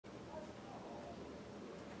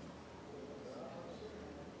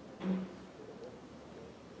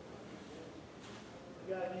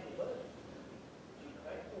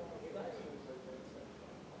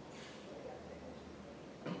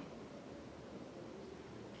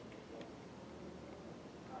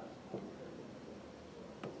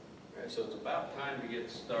so it's about time to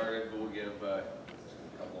get started. We'll give a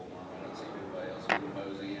couple more minutes, see if anybody else can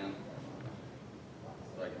mosey in.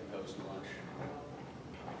 It's like post-lunch.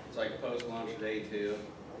 It's like post-lunch day 2.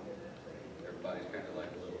 Everybody's kind of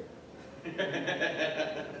like a little.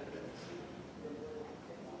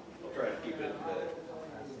 I'll try to keep it.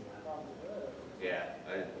 Yeah,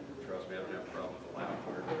 trust me, I don't have a problem with the loud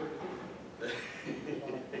part.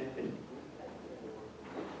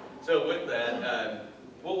 So with that,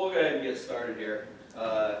 we'll go ahead and get started here.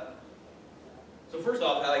 So first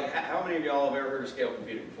off, how many of y'all have ever heard of scale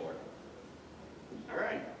computing before? All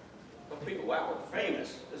right. Well, people, wow, we're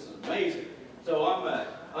famous. This is amazing. So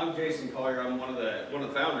I'm Jason Collier. I'm one of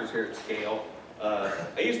the founders here at Scale.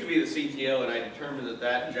 I used to be the CTO, and I determined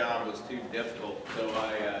that job was too difficult, so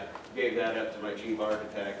I gave that up to my chief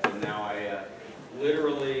architect, and now I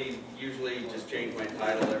literally usually just change my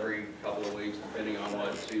title every couple of weeks depending on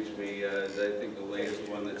what suits me. I think the latest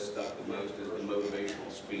one that's stuck the most is the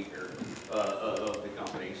motivational speaker of the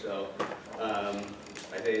company. So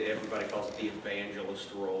I think everybody calls it the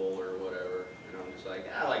evangelist role or whatever, and I'm just like,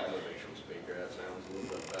 I like motivational speaker, that sounds a little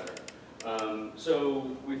bit better.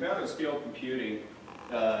 So we founded Scale Computing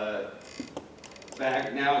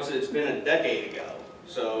back, now it's been a decade ago.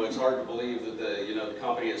 So it's hard to believe that the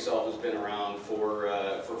company itself has been around for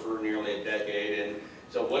nearly a decade. And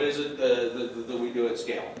so what is it that we do at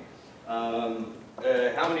Scale?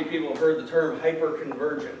 How many people have heard the term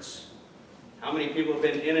hyperconvergence? How many people have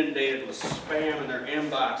been inundated with spam in their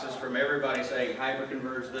inboxes from everybody saying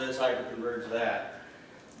hyperconverge this, hyperconverge that?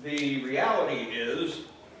 The reality is,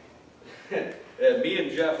 me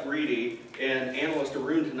and Jeff Reedy and analyst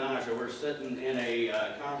Arun Tanaja were sitting in a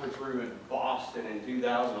conference room in Boston in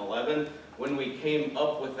 2011 when we came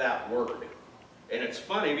up with that word. And it's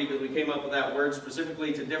funny because we came up with that word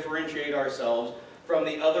specifically to differentiate ourselves from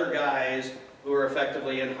the other guys who are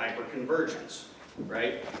effectively in hyperconvergence,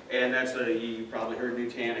 right? And that's you probably heard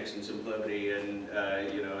Nutanix and SimpliVity and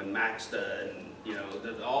and Maxta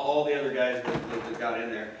and all the other guys that got in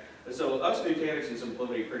there. And so us, Nutanix and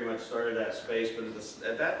SimpliVity pretty much started that space, but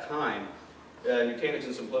at that time, Nutanix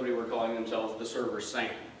and SimpliVity were calling themselves the server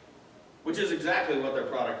SAN, which is exactly what their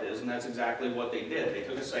product is, and that's exactly what they did. They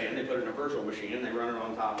took a SAN, they put it in a virtual machine, and they run it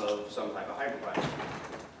on top of some type of hypervisor.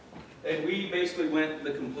 And we basically went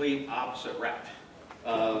the complete opposite route,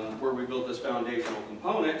 where we built this foundational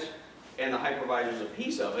component, and the hypervisor is a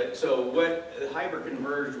piece of it. So what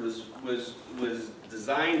hyperconverged was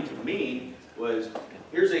designed to mean was,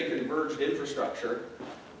 here's a converged infrastructure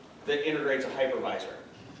that integrates a hypervisor,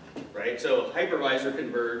 right? So hypervisor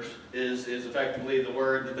converged is effectively the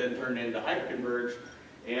word that then turned into hyperconverged,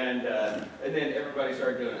 and then everybody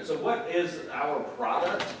started doing it. So what is our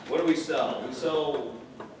product? What do we sell? We sell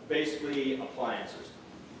basically appliances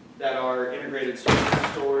that are integrated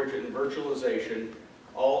storage and virtualization,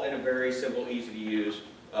 all in a very simple, easy to use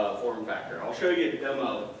form factor. I'll show you a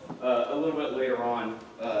demo a little bit later on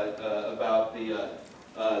about the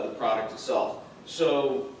product itself.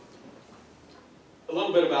 So a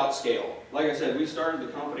little bit about Scale. Like I said, we started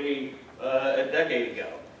the company a decade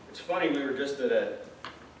ago. It's funny, we were just at a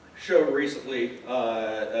show recently,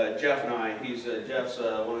 Jeff and I, Jeff's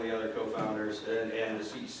one of the other co-founders and the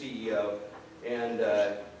CEO, and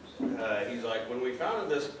he's like, when we founded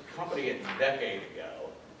this company a decade ago,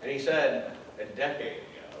 and he said, a decade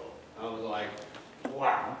ago, I was like,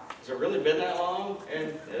 wow, has it really been that long?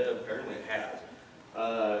 And apparently it has.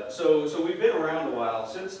 So we've been around a while.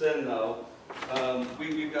 Since then, though,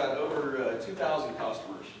 we've got over 2,000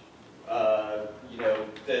 customers,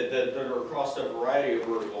 that are across a variety of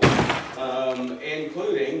verticals,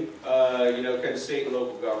 including, kind of state and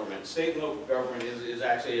local government. State and local government is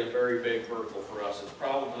actually a very big vertical for us. It's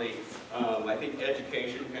probably, I think,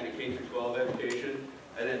 education, kind of K through 12 education,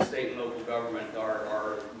 and then state and local government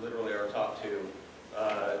are literally our top 2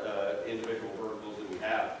 individual verticals that we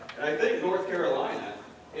have. And I think North Carolina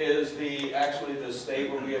is actually the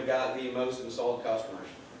state where we have got the most installed customers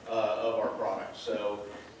of our products. So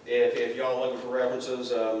if y'all looking for references,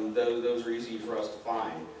 those are easy for us to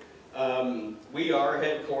find. We are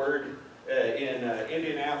headquartered in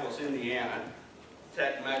Indianapolis, Indiana,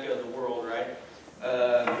 tech mecca of the world, right?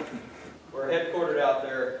 We're headquartered out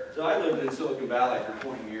there. So I lived in Silicon Valley for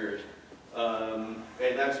 20 years, and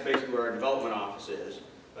that's basically where our development office is.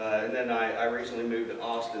 And then I recently moved to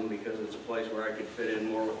Austin because it's a place where I could fit in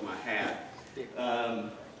more with my hat.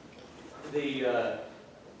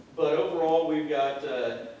 But overall, we've got,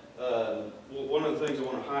 one of the things I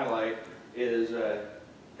want to highlight is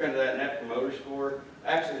kind of that Net Promoter Score.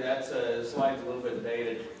 Actually, that slide's a little bit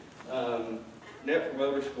dated. Net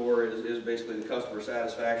Promoter Score is basically the customer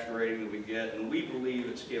satisfaction rating that we get, and we believe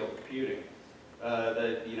at scale computing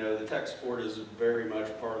that the tech support is very much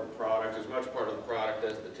part of the product, as much part of the product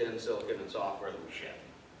as the tin, silicon, and software that we ship.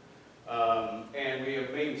 And we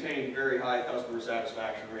have maintained very high customer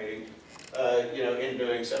satisfaction ratings, in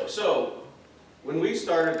doing so. So when we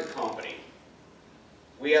started the company,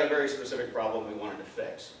 we had a very specific problem we wanted to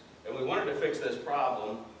fix. And we wanted to fix this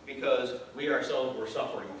problem because we ourselves were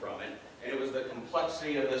suffering from it. And it was the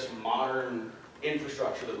complexity of this modern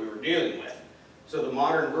infrastructure that we were dealing with. So the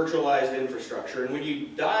modern virtualized infrastructure. And when you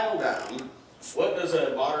dial down, what does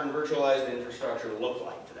a modern virtualized infrastructure look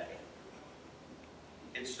like today?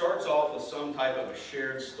 It starts off with some type of a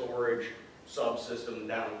shared storage subsystem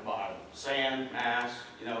down at the bottom. SAN, NAS,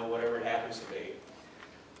 whatever it happens to be.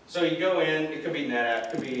 So you go in, it could be NetApp,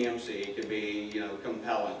 it could be EMC, it could be,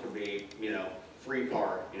 Compellent, it could be,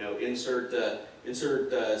 FreePAR,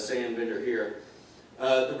 insert SAN vendor here.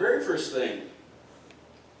 The very first thing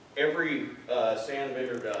every SAN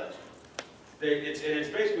vendor does, it's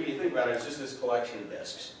basically, when you think about it, it's just this collection of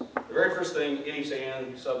disks. The very first thing any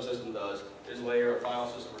SAN subsystem does is layer a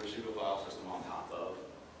file system or a pseudo file system on top of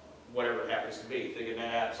whatever it happens to be. Think of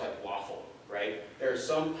apps like Waffle, right? There's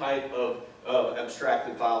some type of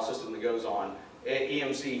abstracted file system that goes on.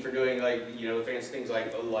 EMC for doing fancy things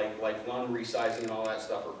like LUN resizing and all that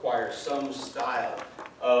stuff requires some style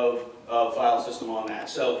of file system on that.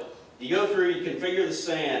 So you go through, you configure the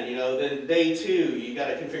SAN, then day 2 you got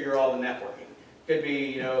to configure all the networking. Could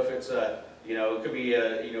be, if it's a, it could be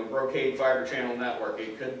a, Brocade fiber channel network.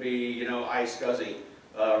 It could be, iSCSI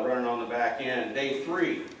running on the back end. Day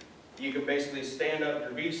 3, you can basically stand up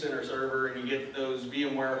your vCenter server and you get those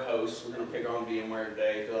VMware hosts. We're going to pick on VMware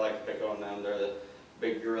today because I like to pick on them. They're the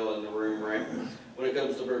big gorilla in the room, right, when it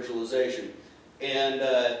comes to virtualization.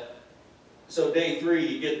 And so day 3,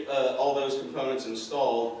 you get all those components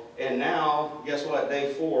installed. And now, guess what?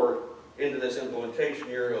 Day 4, into this implementation,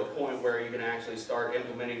 you're at a point where you can actually start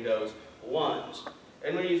implementing those LUNs.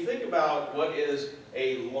 And when you think about what is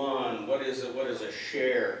a LUN, what is a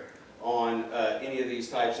share on any of these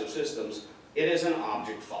types of systems, it is an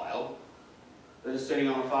object file that is sitting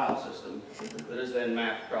on a file system that is then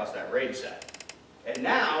mapped across that RAID set. And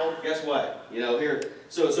now, guess what? Here,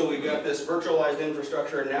 so we've got this virtualized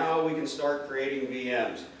infrastructure, and now we can start creating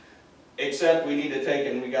VMs. Except we need to take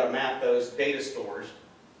and we got to map those data stores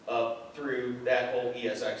up through that whole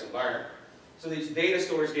ESX environment. So these data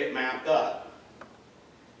stores get mapped up.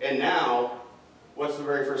 And now, what's the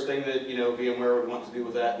very first thing that VMware would want to do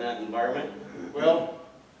with that in that environment? Well,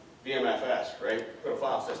 VMFS, right? Put a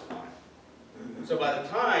file system on it. So by the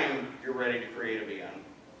time you're ready to create a VM,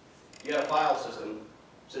 you got a file system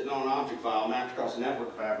sitting on an object file mapped across a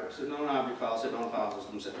network fabric, sitting on an object file, sitting on a file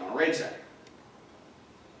system, sitting on a RAID set.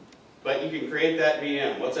 But you can create that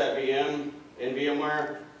VM. What's that VM in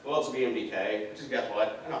VMware? Well, it's a VMDK, which is, guess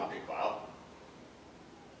what? An object file.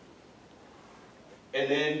 And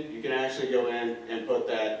then you can actually go in and put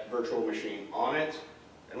that virtual machine on it.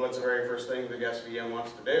 And what's the very first thing the guest VM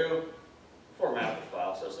wants to do? Format the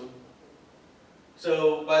file system.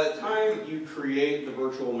 So by the time you create the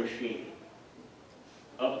virtual machine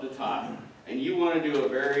up the top, and you want to do a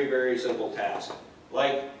very, very simple task,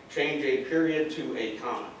 like change a period to a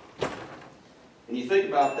comma. And you think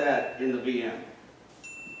about that in the VM.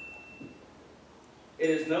 It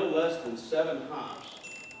is no less than 7 hops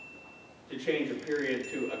to change a period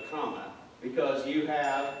to a comma, because you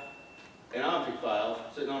have an object file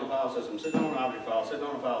sitting on a file system, sitting on an object file, sitting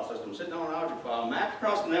on a file system, sitting on an object file, mapped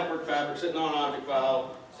across the network fabric, sitting on an object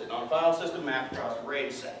file, sitting on a file system, mapped across a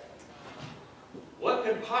RAID set. What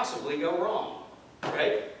could possibly go wrong,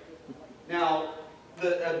 right? Now,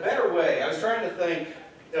 a better way, I was trying to think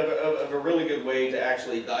of a really good way to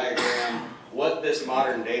actually diagram what this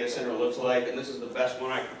modern data center looks like, and this is the best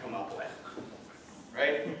one I could come up with,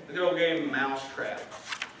 right? The good old game Mousetrap.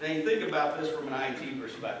 Now you think about this from an IT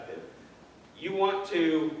perspective. You want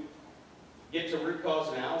to get to root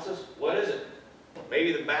cause analysis. What is it?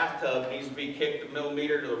 Maybe the bathtub needs to be kicked a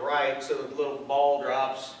millimeter to the right so that the little ball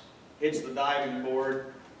drops, hits the diving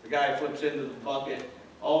board, the guy flips into the bucket.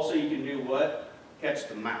 Also, you can do what? Catch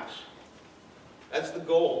the mouse. That's the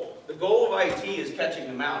goal. The goal of IT is catching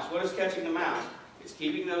the mouse. What is catching the mouse? It's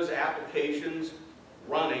keeping those applications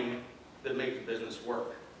running that make the business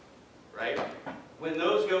work, right? When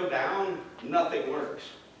those go down, nothing works.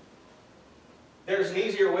 There's an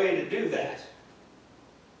easier way to do that.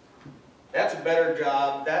 That's a better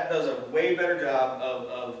job. That does a way better job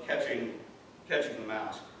of catching the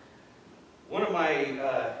mouse. One of my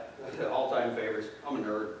all-time favorites, I'm a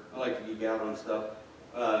nerd. I like to geek out on stuff.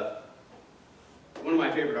 one of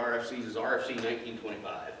my favorite RFCs is RFC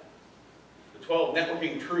 1925. The 12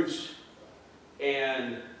 networking truths.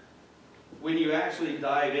 And when you actually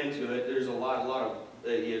dive into it, there's a lot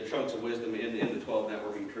of chunks of wisdom in the 12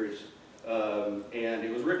 networking truths. And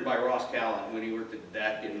it was written by Ross Callan when he worked at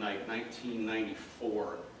DEC in like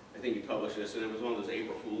 1994. I think he published this, and it was one of those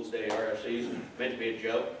April Fool's Day RFCs, meant to be a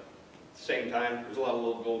joke. At the same time, there's a lot of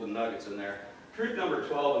little golden nuggets in there. Truth number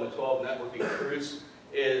 12 in the 12 networking truths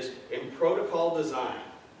is, in protocol design,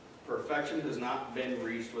 perfection has not been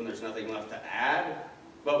reached when there's nothing left to add,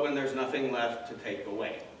 but when there's nothing left to take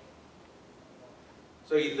away.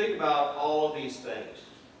 So you think about all of these things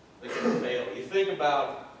that can fail. You think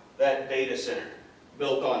about that data center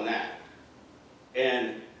built on that.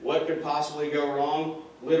 And what could possibly go wrong?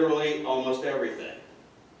 Literally almost everything.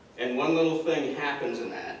 And one little thing happens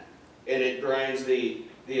in that, and it grinds the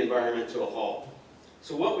environment to a halt.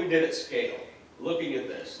 So what we did at scale, looking at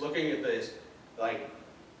this, like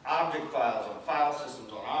object files on file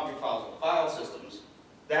systems on object files on file systems,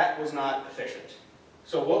 that was not efficient.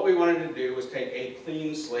 So what we wanted to do was take a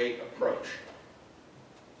clean slate approach.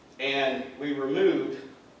 And we removed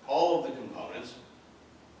all of the components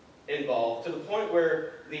involved to the point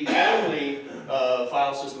where the only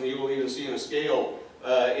file system you will even see in a scale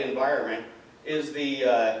environment is the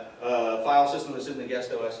file system that's in the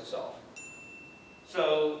guest OS itself.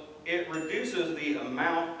 So it reduces the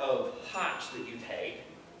amount of hops that you take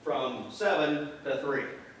from 7 to 3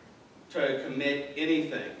 to commit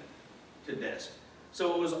anything to disk.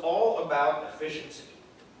 So it was all about efficiency,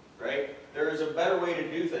 right? There is a better way to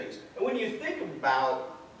do things. And when you think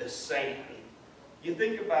about the SAN, you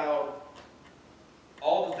think about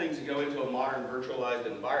all the things that go into a modern virtualized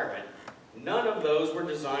environment. None of those were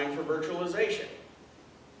designed for virtualization.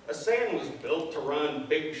 A SAN was built to run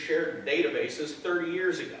big shared databases 30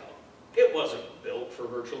 years ago. It wasn't built for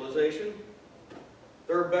virtualization.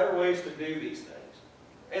 There are better ways to do these things.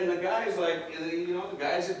 And the guys like, the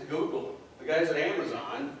guys at Google, the guys at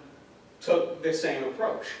Amazon took the same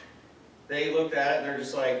approach. They looked at it and they're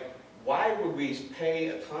just like, why would we pay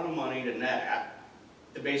a ton of money to NetApp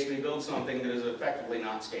to basically build something that is effectively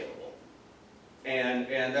not scalable?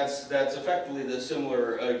 And that's effectively the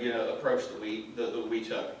similar approach that we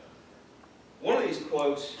took. One of these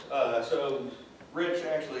quotes, so Rich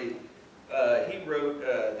actually, he wrote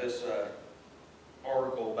this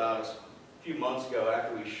article about us a few months ago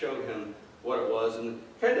after we showed him what it was, and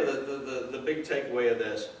kind of the big takeaway of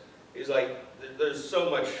this is like there's so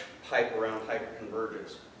much hype around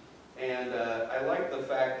hyperconvergence. And I like the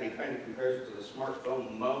fact that he kind of compares it to the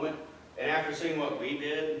smartphone moment. And after seeing what we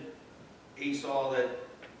did, he saw that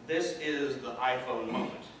this is the iPhone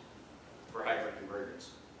moment for hyperconvergence.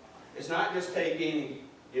 It's not just taking,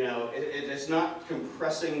 it's not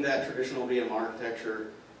compressing that traditional VM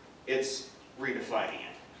architecture, it's redefining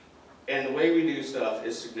it. And the way we do stuff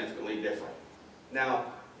is significantly different. Now,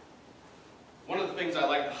 one of the things I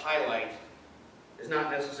like to highlight is not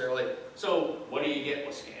necessarily, so what do you get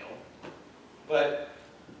with scale? But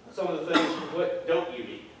some of the things, what don't you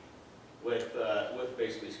need with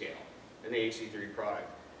basically scale in the HC3 product?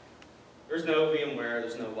 There's no VMware,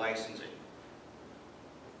 there's no licensing.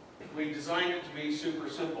 We designed it to be super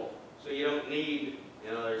simple, so you don't need,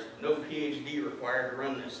 there's no PhD required to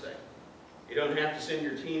run this thing. You don't have to send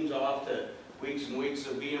your teams off to weeks and weeks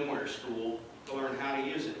of VMware school to learn how to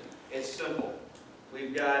use it. It's simple.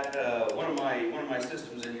 We've got one of my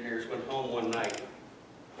systems engineers went home one night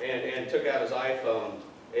and took out his iPhone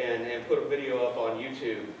and put a video up on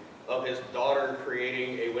YouTube of his daughter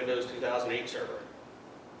creating a Windows 2008 server.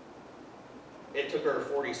 It took her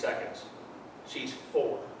 40 seconds. She's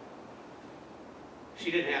 4. She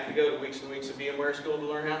didn't have to go to weeks and weeks of VMware school to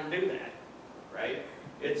learn how to do that, right?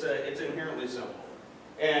 It's inherently simple.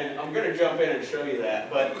 And I'm going to jump in and show you that,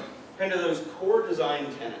 but kind of those core design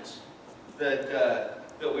tenets that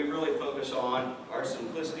we really focus on are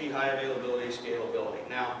simplicity, high availability, scalability.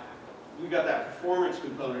 Now, we've got that performance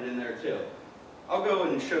component in there too. I'll go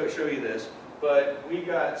and show you this, but we've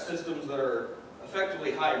got systems that are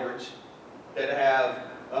effectively hybrids that have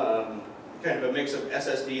kind of a mix of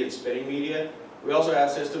SSD and spinning media. We also have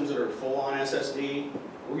systems that are full-on SSD.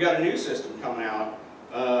 We've got a new system coming out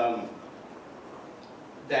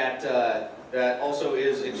that also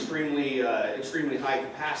is extremely high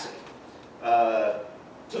capacity,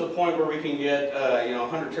 to the point where we can get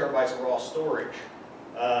 100 terabytes of raw storage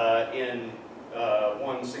in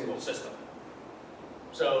one single system.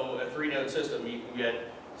 So a 3-node system, you can get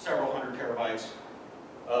several hundred terabytes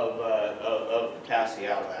of capacity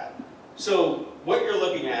out of that. So what you're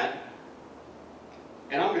looking at,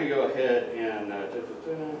 and I'm going to go ahead and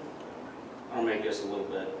I'll make this a little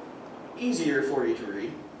bit easier for you to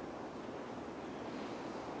read.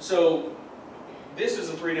 So this is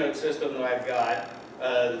a 3-node system that I've got.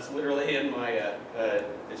 It's literally in my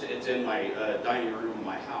it's in my dining room in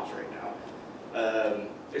my house right now.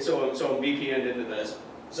 So I'm VPN'd into this.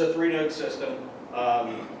 It's a 3-node system.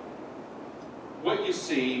 What you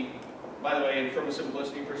see, by the way, and from a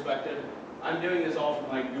simplicity perspective, I'm doing this all from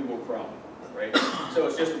my Google Chrome, right? So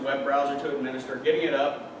it's just a web browser to administer, getting it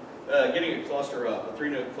up, getting a cluster up, a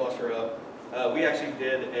 3-node cluster up. We actually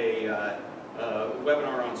did a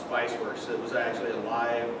webinar on Spiceworks. It was actually a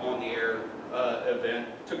live, on-the-air event.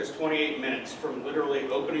 It took us 28 minutes from literally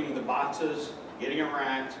opening the boxes, getting them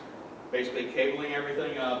racked, basically cabling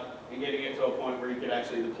everything up, and getting it to a point where you could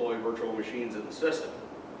actually deploy virtual machines in the system.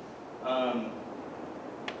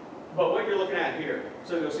 But what you're looking at here,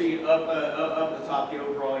 so you'll see up the top, the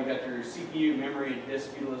overall, you got your CPU, memory, and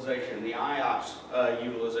disk utilization, the IOPS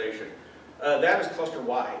utilization. That is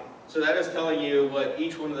cluster-wide. So that is telling you what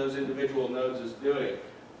each one of those individual nodes is doing.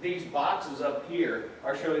 These boxes up here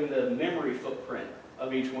are showing the memory footprint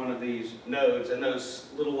of each one of these nodes, and those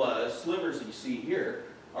little slivers that you see here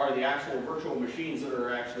are the actual virtual machines that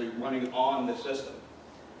are actually running on the system.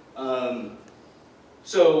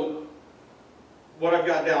 So what I've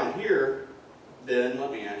got down here, then,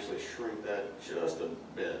 let me actually shrink that just a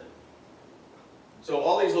bit. So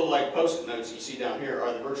all these little like post-it notes you see down here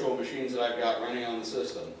are the virtual machines that I've got running on the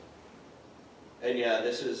system. And yeah,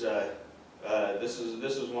 this is one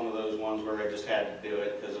of those ones where I just had to do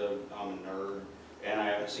it because I'm a nerd and I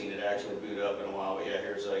haven't seen it actually boot up in a while. But yeah,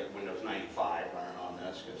 here's like Windows 95 running on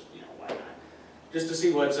this because, you know, why not? Just to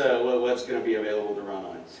see what's going to be available to run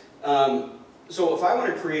on it. So if I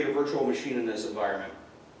want to create a virtual machine in this environment,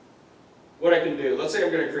 what I can do, let's say I'm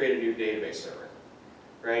going to create a new database server,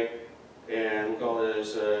 right? And we'll call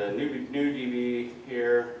this new DB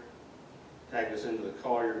here, tag this into the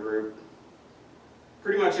Collier group.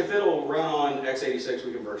 Pretty much if it'll run on x86,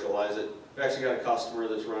 we can virtualize it. We've actually got a customer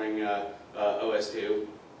that's running OS2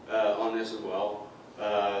 on this as well.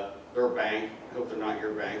 They're a bank, I hope they're not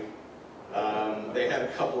your bank. They had a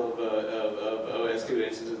couple of OS2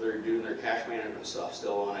 instances. They're doing their cache management stuff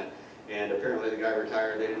still on it. And apparently the guy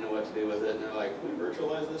retired, they didn't know what to do with it. And they're like, can we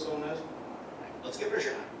virtualize this on this? Let's give it a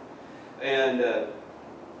shot. And,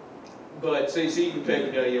 but so you see, you can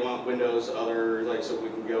pick, you want Windows, other, like, so we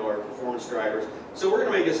can go our performance drivers. So we're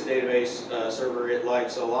going to make this a database server. It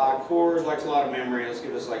likes a lot of cores, likes a lot of memory. Let's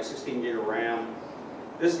give this like 16 gig of RAM.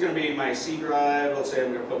 This is going to be my C drive. Let's say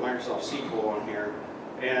I'm going to put Microsoft SQL on here.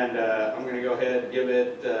 And I'm going to go ahead and give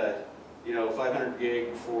it, 500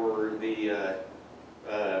 gig for the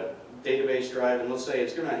database drive. And let's say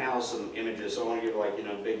it's going to house some images. So I want to give like,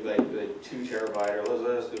 big, like 2 terabyte, or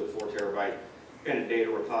let's do a 4 terabyte kind of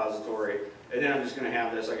data repository. And then I'm just going to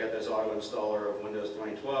have this, I got this auto installer of Windows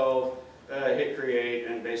 2012, hit create,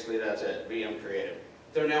 and basically that's it, VM created.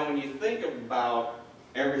 So now when you think about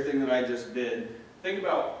everything that I just did, think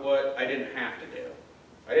about what I didn't have to do.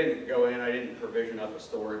 I didn't go in, I didn't provision up a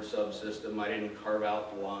storage subsystem, I didn't carve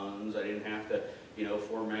out the ones, I didn't have to,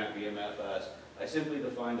 format VMFS. I simply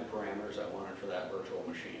defined the parameters I wanted for that virtual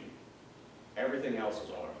machine. Everything else is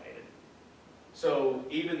automated. So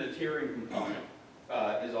even the tiering component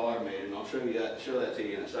is automated, and I'll show that to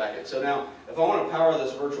you in a second. So now, if I want to power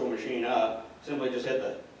this virtual machine up, simply just hit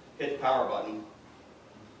the power button.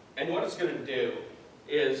 And what it's going to do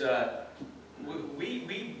is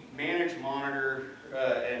we manage, monitor,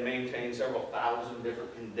 and maintain several thousand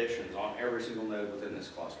different conditions on every single node within this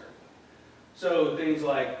cluster. So things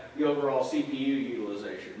like the overall CPU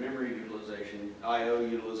utilization, memory utilization, I/O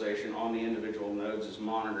utilization on the individual nodes is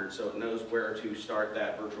monitored, so it knows where to start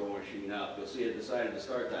that virtual machine up. You'll see it decided to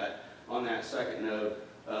start that on that second node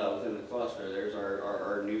within the cluster. There's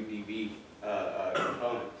our new DB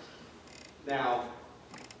component. Now,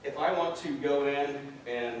 if I want to go in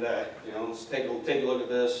and let's take a look at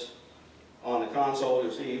this on the console,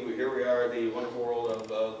 you'll see here we are, the wonderful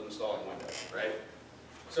world of installing Windows, right?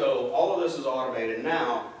 So all of this is automated.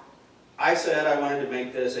 Now, I said I wanted to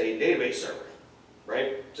make this a database server,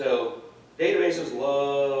 right? So databases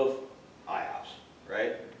love IOPS,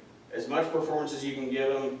 right? As much performance as you can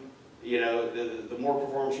give them, the more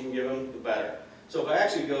performance you can give them, the better. So if I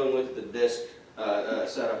actually go and look at the disk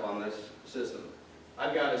setup on this system,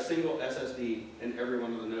 I've got a single SSD in every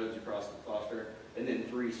one of the nodes across the cluster, and then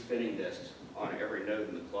 3 spinning disks on every node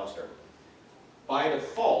in the cluster. By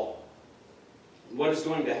default, what is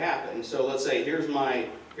going to happen, so let's say here's my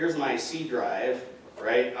C drive,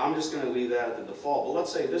 right? I'm just going to leave that at the default, but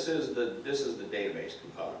let's say this is the database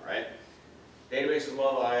component, right? Databases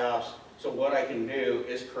love IOPS, so what I can do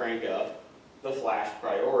is crank up the flash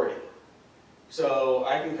priority. So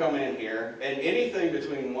I can come in here, and anything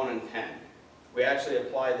between 1 and 10, we actually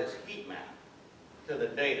apply this heat map to the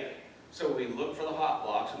data. So we look for the hot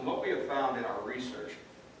blocks, and what we have found in our research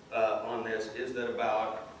on this is that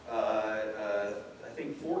about, I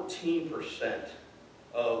think 14%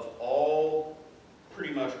 of all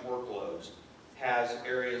pretty much workloads has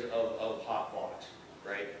areas of hot blocks,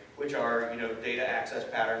 right? Which are, data access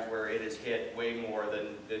patterns where it is hit way more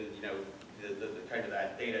than the kind of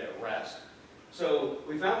that data at rest. So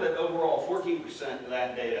we found that overall 14% of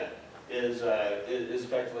that data is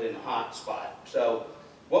effectively in the hot spot. So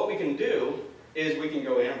what we can do is we can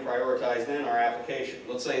go in and prioritize then our application.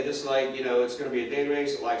 Let's say this is like, it's going to be a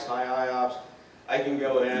database that likes high IOPS. I can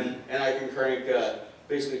go in and I can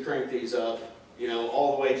basically crank these up,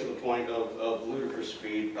 all the way to the point of ludicrous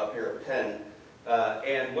speed up here at 10.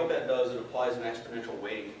 And what that does, it applies an exponential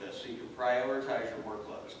weighting to this. So you can prioritize your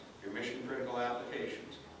workloads, your mission critical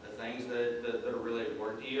applications, the things that are really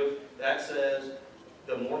important to you. That says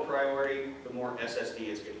the more priority, the more SSD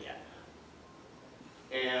it's going to get.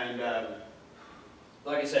 And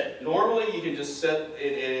like I said, normally you can just set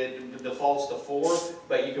it defaults to 4,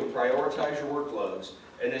 but you can prioritize your workloads,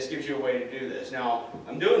 and this gives you a way to do this. Now,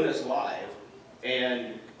 I'm doing this live,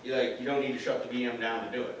 and you don't need to shut the VM down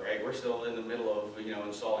to do it, right? We're still in the middle of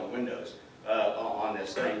installing Windows on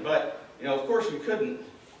this thing, but of course we couldn't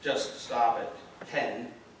just stop at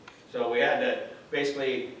 10, so we had to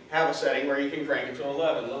basically have a setting where you can crank it to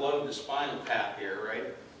 11. We'll load the spinal tap here, right?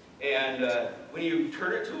 And when you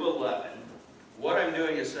turn it to 11, what I'm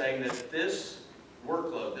doing is saying that this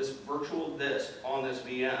workload, this virtual disk on this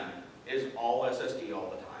VM, is all SSD all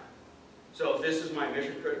the time. So if this is my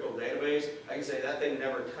mission critical database, I can say that thing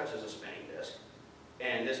never touches a spinning disk.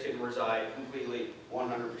 And this can reside completely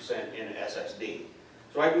 100% in SSD.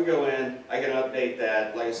 So I can go in, I can update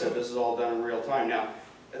that. Like I said, this is all done in real time. Now,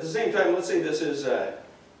 at the same time, let's say this is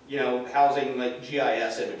housing like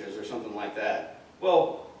GIS images or something like that.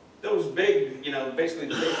 Well, those big, basically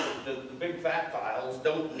the big fat files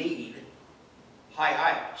don't need high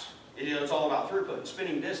IOPS. It's all about throughput.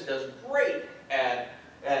 Spinning disk does great at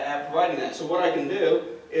providing that. So what I can do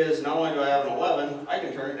is not only do I have an 11, I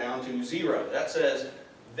can turn it down to 0. That says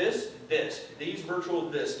this disk, these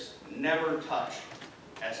virtual disks, never touch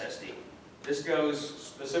SSD. This goes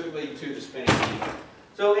specifically to the spinning disk.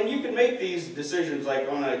 So, and you can make these decisions like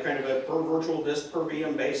on a kind of a per virtual disk per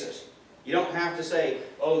VM basis. You don't have to say,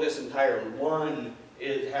 oh, this entire one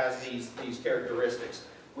has these characteristics.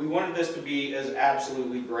 We wanted this to be as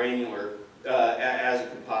absolutely granular as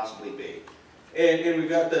it could possibly be. And we've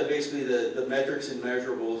got basically the metrics and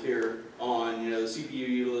measurables here on the CPU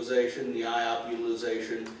utilization, the IOP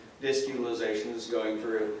utilization, disk utilization is going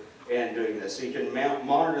through and doing this. So you can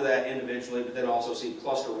monitor that individually, but then also see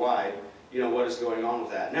cluster-wide, what is going on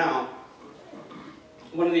with that. Now,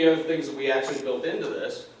 one of the other things that we actually built into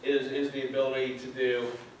this is the ability to do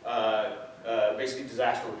basically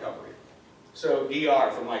disaster recovery. So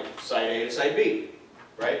DR from like site A to site B,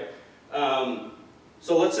 right?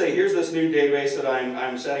 So let's say here's this new database that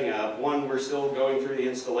I'm setting up. One, we're still going through the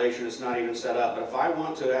installation, it's not even set up. But if I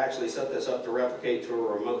want to actually set this up to replicate to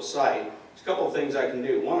a remote site, there's a couple of things I can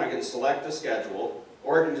do. One, I can select a schedule,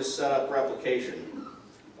 or I can just set up replication.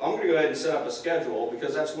 I'm going to go ahead and set up a schedule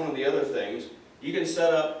because that's one of the other things. You can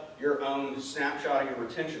set up your own snapshotting and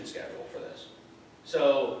retention schedule for this.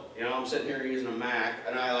 So, I'm sitting here using a Mac,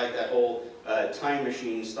 and I like that whole time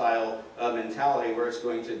machine style mentality where it's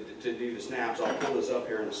going to do the snaps. I'll pull this up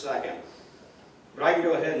here in a second. But I can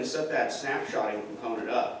go ahead and set that snapshotting component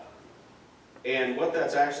up. And what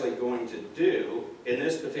that's actually going to do, in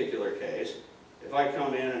this particular case, if I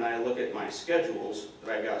come in and I look at my schedules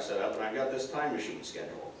that I've got set up, and I've got this time machine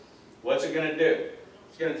schedule, what's it going to do?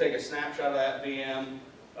 It's going to take a snapshot of that VM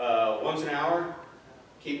once an hour,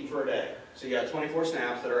 keep them for a day. So you got 24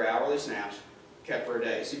 snaps that are hourly snaps kept for a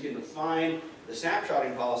day. So you can define the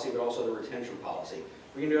snapshotting policy, but also the retention policy.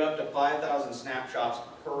 We can do up to 5,000 snapshots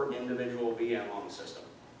per individual VM on the system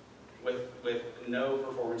with no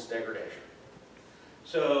performance degradation.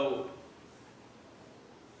 So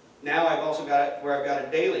now I've also got it where I've got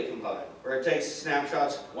a daily component, where it takes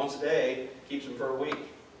snapshots once a day, keeps them for a week.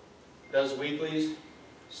 Does weeklies,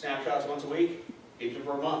 snapshots once a week, keeps them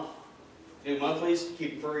for a month. Do monthlies,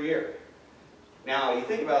 keep them for a year. Now, you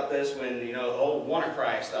think about this when, the old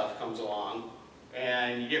WannaCry stuff comes along,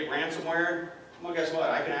 and you get ransomware, well, guess what?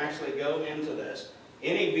 I can actually go into this.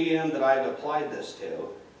 Any VM that I've applied this to,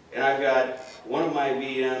 and I've got one of my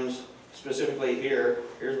VMs specifically here,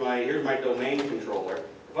 here's my domain controller.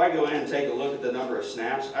 If I go in and take a look at the number of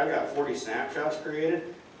snaps, I've got 40 snapshots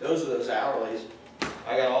created. Those are those hourlies.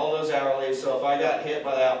 I got all those hourlies, so if I got hit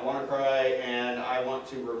by that WannaCry and I want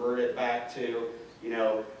to revert it back to, you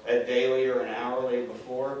know, a daily or an hourly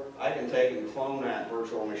before, I can take and clone that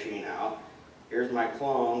virtual machine out. Here's my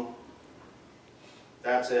clone.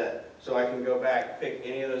 That's it. So I can go back, pick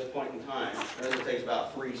any of those point in time. Notice it takes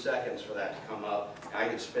about 3 seconds for that to come up. I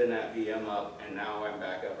can spin that VM up, and now I'm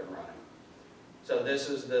back up and running. So this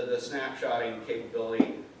is the snapshotting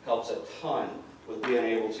capability, helps a ton with being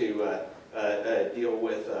able to deal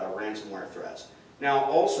with ransomware threats. Now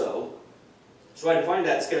also, so I defined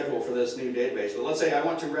that schedule for this new database, but let's say I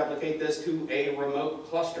want to replicate this to a remote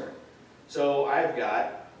cluster. So I've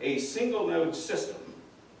got a single node system.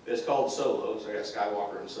 It's called Solo, so I got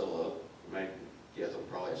Skywalker and Solo. You might guess I'm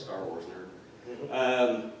probably a Star Wars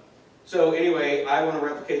nerd. So anyway, I want to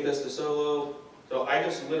replicate this to Solo, so I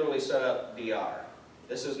just literally set up DR.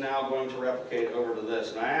 This is now going to replicate over to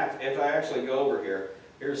this, and if I actually go over here,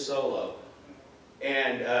 here's Solo.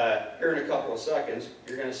 And here in a couple of seconds,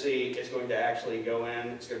 you're going to see it's going to actually go in,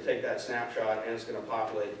 it's going to take that snapshot, and it's going to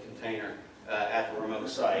populate the container at the remote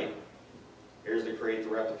site. Here's the create the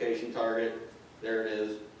replication target. There it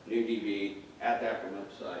is, new DB at that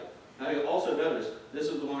remote site. Now you'll also notice, this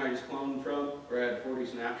is the one I just cloned from, where I had 40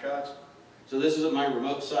 snapshots. So this is at my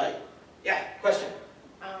remote site. Yeah, question?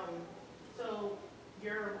 So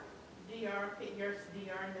your DR node,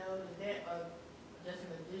 is that just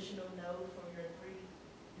an additional node from your 3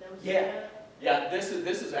 node setup? Yeah, this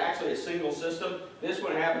is actually a single system. This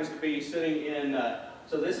one happens to be sitting in,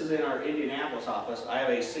 so this is in our Indianapolis office. I have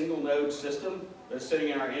a single node system that's sitting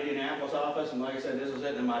in our Indianapolis office, and like I said, this is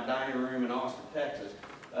sitting in my dining room in Austin, Texas,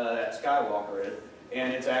 that Skywalker is,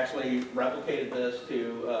 and it's actually replicated this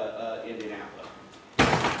to Indianapolis.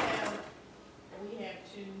 Now, we have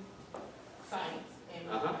 2 sites in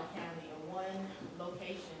Montgomery County, and one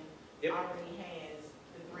location already has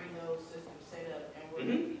the 3 node system set up, and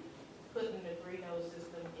we're putting the 3 node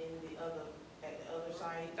system in at the other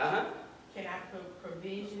site. Can I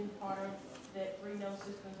provision part of that 3 node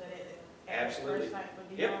system at Absolutely. the first site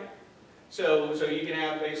for DR? Yep. So you can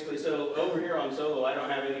have basically, so over here on Solo, I don't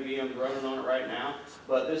have any VMs running on it right now,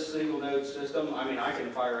 but this single node system, I mean, I can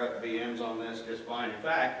fire up VMs on this just fine. In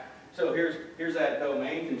fact, so here's that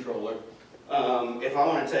domain controller. If I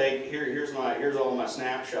want to take, here's all my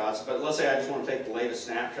snapshots, but let's say I just want to take the latest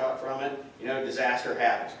snapshot from it, you know, disaster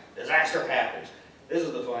happens. Disaster happens. This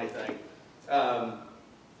is the funny thing.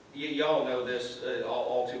 Y'all know this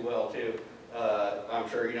all too well too. I'm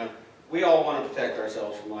sure, you know, we all want to protect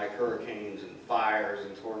ourselves from like hurricanes and fires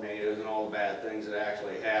and tornadoes and all the bad things that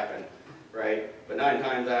actually happen, right? But 9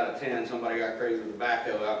 times out of 10, somebody got crazy with a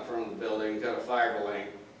backhoe out in front of the building, got a fiber link,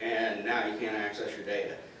 and now you can't access your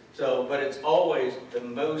data. So, but it's always the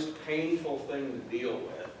most painful thing to deal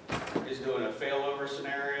with is doing a failover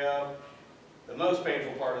scenario. The most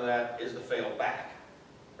painful part of that is the fail back,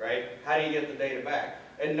 right? How do you get the data back?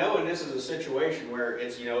 And knowing this is a situation where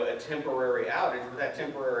it's, you know, a temporary outage, with that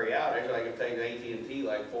temporary outage, like it takes AT&T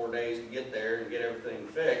like 4 days to get there and get everything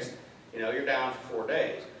fixed, you know, you're down for 4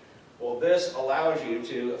 days. Well, this allows you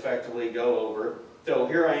to effectively go over. So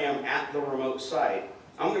here I am at the remote site.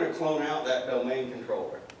 I'm going to clone out that domain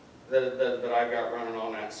controller that I've got running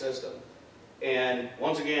on that system. And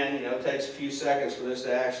once again, you know, it takes a few seconds for this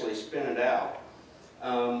to actually spin it out.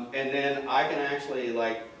 And then I can actually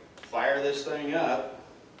like fire this thing up.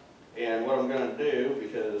 And what I'm going to do,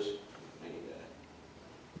 because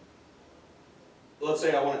let's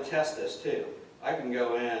say I want to test this too. I can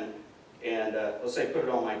go in and let's say put it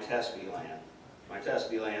on my test VLAN. My test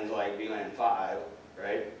VLAN is like VLAN 5,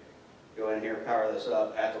 right? Go in here, power this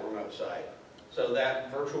up at the remote site. So that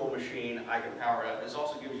virtual machine I can power up. This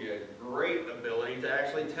also gives you a great ability to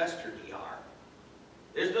actually test your DR.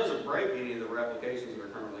 This doesn't break any of the replications that are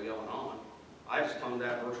currently going on. I just cloned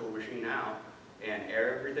that virtual machine out, and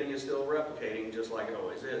everything is still replicating just like it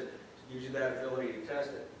always is. It gives you that ability to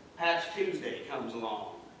test it. Patch Tuesday comes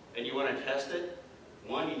along, and you want to test it.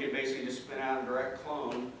 One, you can basically just spin out a direct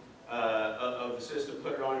clone of the system,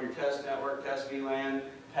 put it on your test network, test VLAN,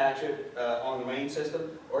 patch it on the main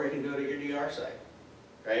system, or you can do it at your DR site,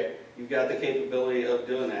 right? You've got the capability of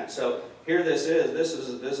doing that. So here this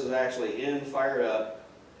is actually in, fired up.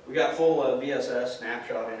 We got full VSS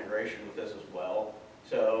snapshot integration with this as well.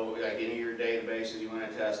 So like any of your databases, you want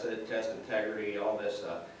to test it, test integrity, all this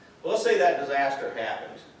stuff. Well, let's say that disaster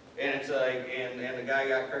happens, and it's like, and the guy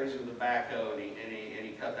got crazy with the backhoe, and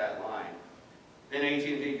he cut that line. Then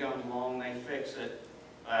AT&T comes along, they fix it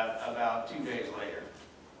about 2 days later.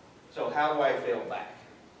 So how do I fail back?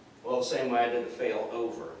 Well, the same way I did the fail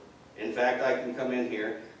over. In fact, I can come in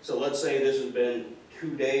here. So let's say this has been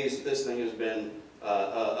 2 days, this thing has been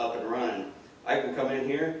up and running. I can come in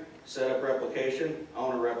here, set up replication. I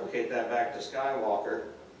want to replicate that back to Skywalker.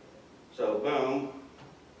 So boom,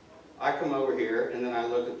 I come over here and then I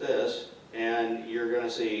look at this, and you're going to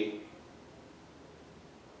see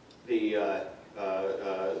the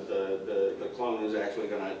clone is actually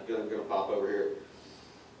going to pop over here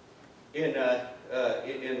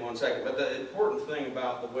in 1 second. But the important thing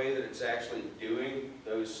about the way that it's actually doing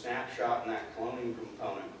those snapshot and that cloning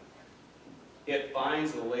component, it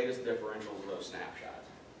finds the latest differentials of those snapshots.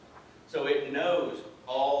 So it knows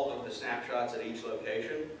all of the snapshots at each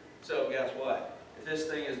location. So guess what? If this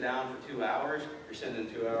thing is down for 2 hours, you're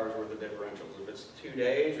sending 2 hours worth of differentials. If it's 2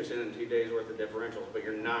 days, you're sending 2 days worth of differentials, but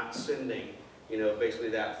you're not sending, basically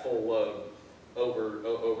that full load over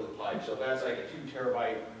the pipe. So if that's like a 2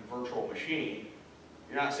 terabyte virtual machine,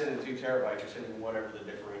 you're not sending 2 terabytes, you're sending whatever the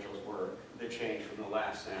differentials were that changed from the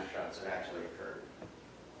last snapshots that actually occurred.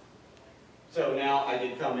 So now I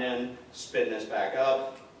did come in, spin this back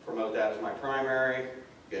up, promote that as my primary,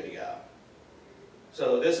 good to go.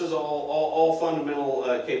 So this is all fundamental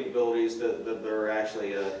capabilities that are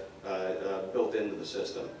actually built into the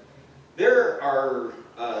system. There are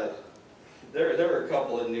a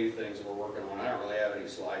couple of new things that we're working on. I don't really have any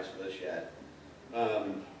slides for this yet.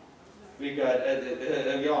 We've got,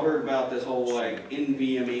 have y'all heard about this whole like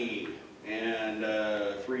NVMe and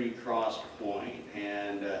 3D crosspoint,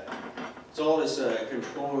 and it's all this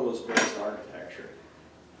controllerless based architecture.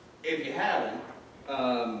 If you haven't,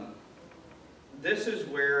 this is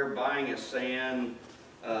where buying a SAN,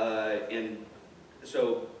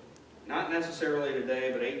 so not necessarily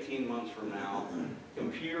today, but 18 months from now,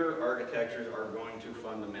 computer architectures are going to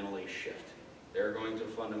fundamentally shift. They're going to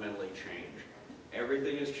fundamentally change.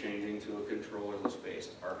 Everything is changing to a controllerless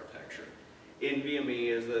based architecture. NVMe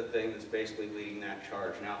is the thing that's basically leading that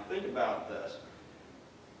charge. Now think about this.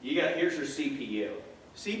 Here's your CPU.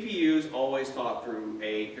 CPUs always talk through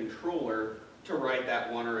a controller to write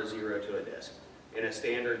that 1 or a 0 to a disk. In a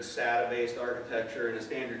standard SATA-based architecture, in a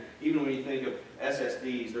standard, even when you think of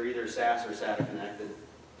SSDs, they're either SAS or SATA connected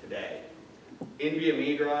today.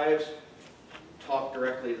 NVMe drives talk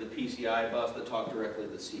directly to the PCI bus that talk directly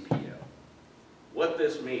to the CPU. What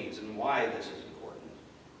this means and why this is important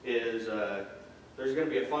is there's going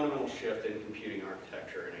to be a fundamental shift in computing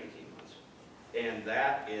architecture in 18 months. And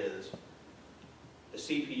that is the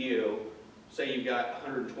CPU, say you've got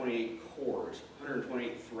 128 cores,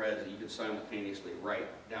 128 threads that you can simultaneously write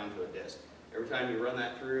down to a disk. Every time you run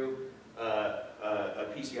that through a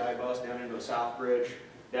PCI bus down into a south bridge,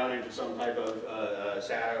 down into some type of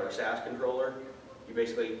SATA or SAS controller, you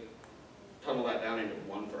basically tunnel that down into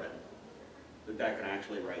one thread that can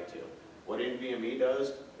actually write to. What NVMe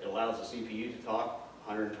does, it allows the CPU to talk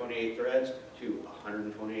 128 threads to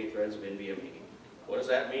 128 threads of NVMe. What does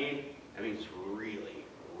that mean? That means it's really,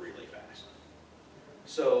 really fast.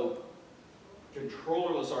 So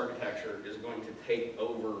controllerless architecture is going to take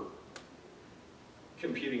over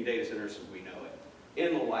computing data centers as we know it.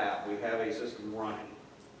 In the lab, we have a system running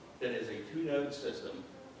that is a 2-node system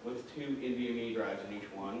with 2 NVMe drives in each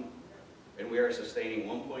one, and we are sustaining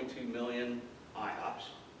 1.2 million IOPS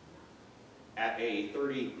at a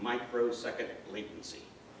 30 microsecond latency.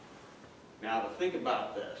 Now to think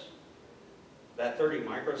about this, that 30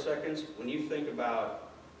 microseconds, when you think about,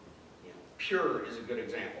 Pure is a good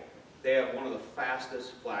example. They have one of the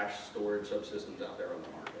fastest flash storage subsystems out there on the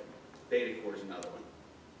market. Datacore is another one.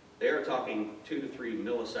 They are talking 2 to 3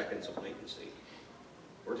 milliseconds of latency.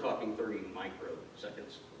 We're talking 30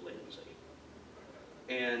 microseconds of latency.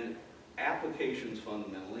 And applications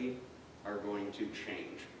fundamentally are going to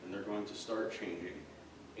change, and they're going to start changing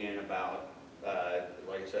in about,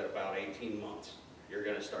 like I said, about 18 months. You're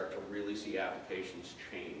going to start to really see applications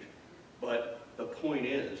change. But the point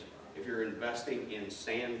is, if you're investing in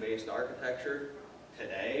SAN-based architecture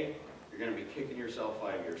today, you're going to be kicking yourself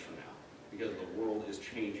 5 years from now, because the world is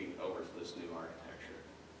changing over to this new architecture.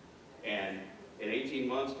 And in 18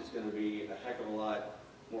 months, it's going to be a heck of a lot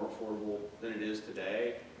more affordable than it is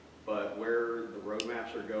today. But where the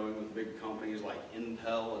roadmaps are going with big companies like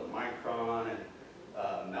Intel and Micron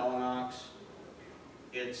and Mellanox,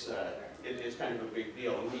 it's kind of a big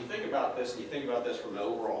deal. And when you think about this, and you think about this from an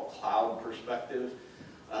overall cloud perspective,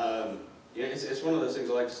 it's one of those things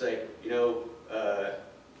I like to say,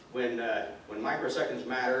 when microseconds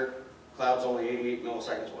matter, cloud's only 88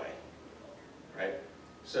 milliseconds away, right?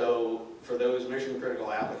 So for those mission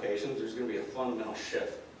critical applications, there's going to be a fundamental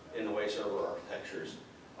shift in the way server architectures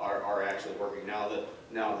are actually working. Now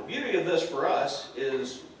the beauty of this for us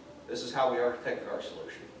is this is how we architected our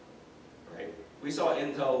solution, right? We saw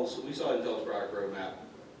Intel's product roadmap,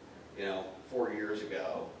 4 years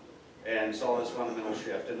ago, and saw this fundamental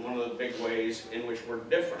shift. And one of the big ways in which we're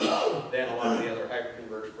different than a lot of the other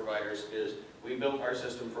hyperconverged providers is we built our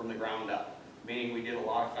system from the ground up, meaning we did a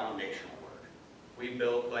lot of foundational work. We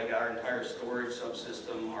built like our entire storage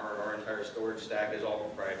subsystem, our entire storage stack is all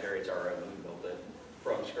proprietary, it's our own. We built it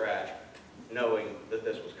from scratch, knowing that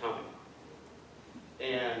this was coming.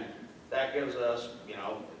 And that gives us, you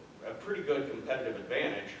know, a pretty good competitive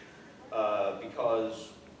advantage because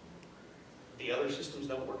the other systems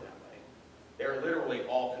don't work that way. They're literally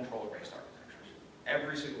all controller-based architectures,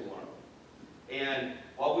 every single one of them. And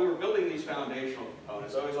while we were building these foundational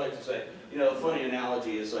components, I always like to say, you know, a funny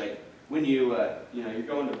analogy is like when you know, you're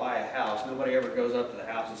going to buy a house, nobody ever goes up to the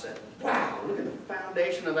house and says, wow, look at the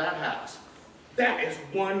foundation of that house. That is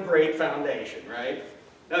one great foundation, right?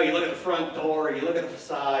 No, you look at the front door, you look at the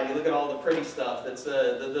facade, you look at all the pretty stuff that's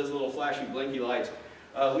those little flashy blinky lights.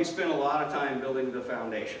 We spent a lot of time building the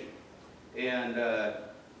foundation. And I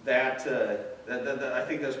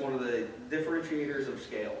think that's one of the differentiators of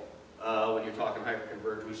scale when you're talking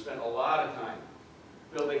hyperconverged. We spent a lot of time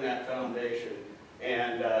building that foundation,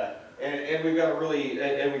 and we got a really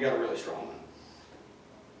strong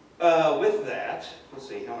one. With that, let's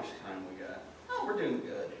see how much time we got. Oh, we're doing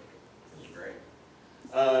good. This is great.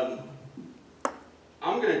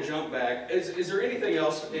 I'm going to jump back. Is there anything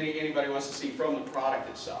else anybody wants to see from the product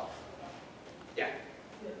itself? Yeah.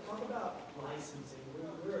 Yeah, talk about licensing.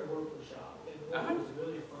 We're a workflow shop, and what was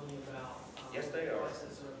really funny about yes, they are.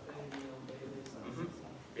 processor affinity on database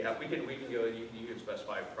licensing. Yeah, we can go. You can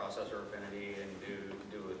specify processor affinity and do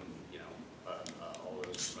you know all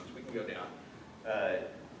those components. We can go down.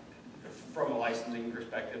 From a licensing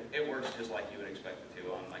perspective, it works just like you would expect it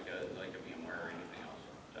to on like a VMware or anything else.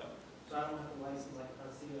 So I don't have to license, like if I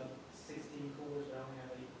see a 16 cores, but I don't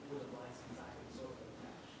have a with a license, I can sort of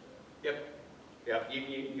attach to it. Yep. Yep.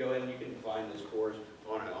 You can go in and you can define those cores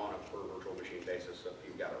on a per virtual machine basis. So if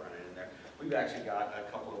you've got to run it in there, we've actually got a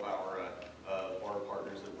couple of our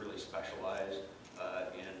partners that really specialize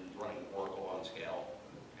in running Oracle on scale,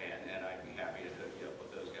 and I'd be happy to hook you up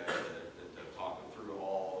with those guys to talk them through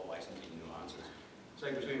all the licensing nuances.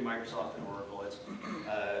 So between Microsoft and Oracle, it's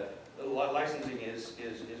licensing is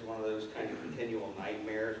one of those kind of continual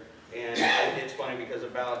nightmares, and it's funny because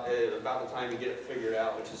about the time you get it figured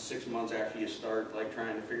out, which is 6 months after you start like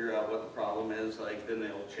trying to figure out what the problem is, like then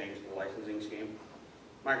they'll change the licensing scheme.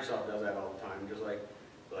 Microsoft does that all the time, just like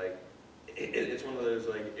it's one of those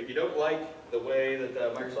like if you don't like the way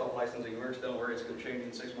that Microsoft licensing works, don't worry, it's going to change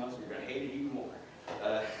in 6 months, and you're going to hate it even more.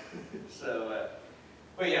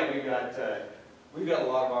 But yeah, we've got a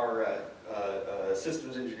lot of our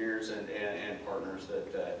systems engineers and partners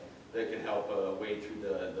that can help wade through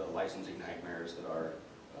the licensing nightmares that are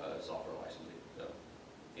software licensing. So,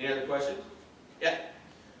 any other questions? Yeah.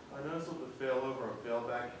 I noticed with the failover and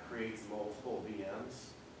failback, it creates multiple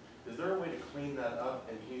VMs. Is there a way to clean that up,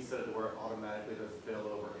 and can you set it to where it automatically does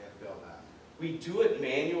failover and failback? We do it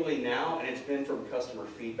manually now, and it's been from customer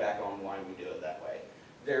feedback on why we do it that way.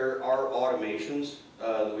 There are automations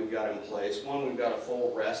that we've got in place. One, we've got a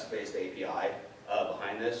full REST-based API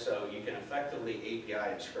behind this, so you can effectively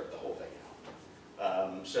API and script the whole thing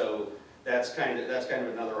out. So that's kind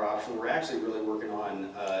of another option. We're actually really working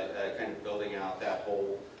on kind of building out that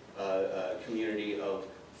whole community of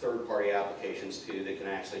third-party applications too that can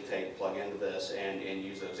actually plug into this and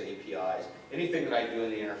use those APIs. Anything that I do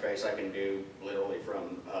in the interface, I can do literally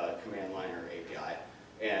from command line or API.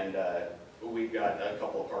 And we've got a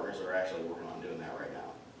couple of partners that are actually working on doing that right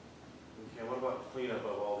now. Okay, what about cleanup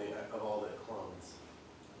of all the clones?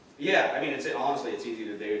 Yeah, I mean, honestly, it's easy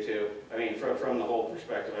to do too. I mean, from the whole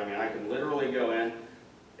perspective, I mean, I can literally go in,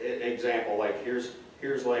 example, like here's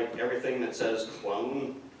like everything that says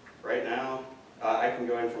clone right now. I can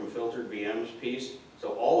go in from filtered VMs piece. So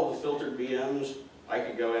all of the filtered VMs, I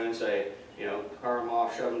could go in and say, you know, power them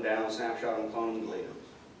off, shut them down, snapshot them, clone them, delete them.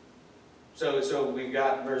 So we've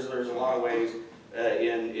got, there's a lot of ways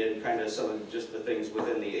in kind of some of just the things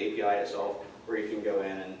within the API itself where you can go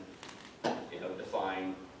in and, you know,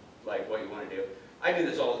 define like what you want to do. I do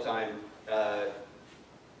this all the time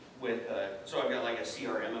so I've got like a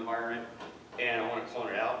CRM environment and I want to clone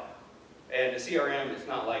it out. And the CRM, it's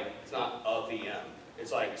not a VM,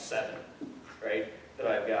 it's like 7, right, that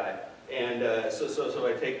I've got. And so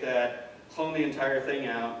I take that, clone the entire thing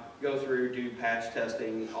out, go through, do patch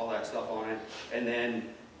testing, all that stuff on it, and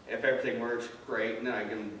then if everything works, great, and then I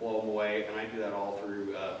can blow them away, and I do that all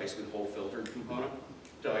through basically the whole filtered component.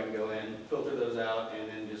 So I can go in, filter those out, and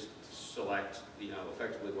then just select, you know,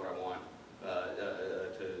 effectively what I want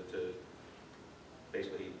to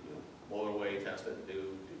basically, you know, blow it away, test it,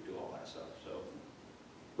 do all that stuff. So.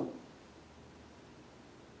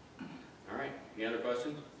 Any other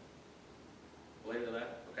questions related to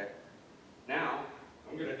that? Okay. Now,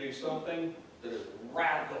 I'm going to do something that is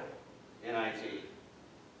radical in IT.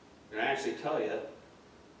 And I actually tell you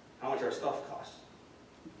how much our stuff costs.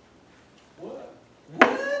 What?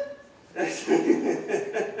 What?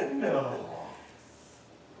 No.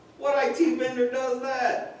 What IT vendor does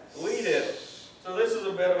that? We do. So this is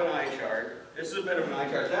a bit of an eye chart. This is a bit of an eye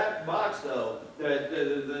chart. That box, though,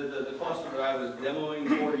 the cluster that I was demoing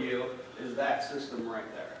for you is that system right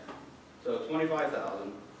there. So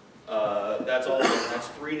 25,000. That's all. That's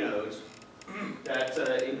 3 nodes.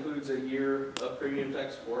 That includes a year of premium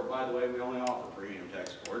tech support. By the way, we only offer premium tech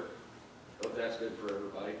support. Hope that's good for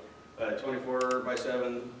everybody.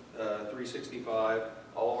 24/7, 365.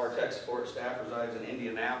 All of our tech support staff resides in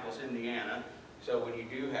Indianapolis, Indiana. So when you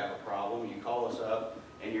do have a problem, you call us up,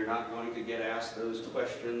 and you're not going to get asked those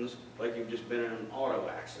questions like you've just been in an auto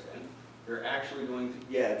accident. You're actually going to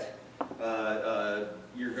get,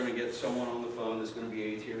 you're going to get someone on the phone that's going to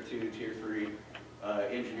be a tier 2, tier 3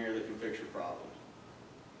 engineer that can fix your problems.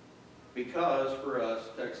 Because for us,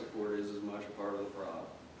 tech support is as much a part of the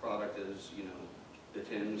product as, you know, the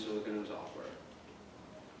tin, silicon, and software.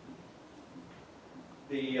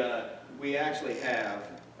 We actually have,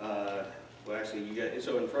 well, actually, you get,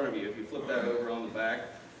 so in front of you, if you flip that over on the back,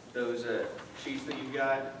 those sheets that you've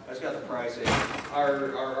got, that's got the pricing.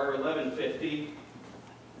 Our 1150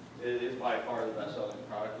 is by far the best selling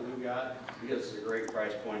product that we've got because it's a great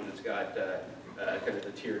price point. It's got kind of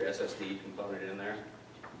the tiered SSD component in there.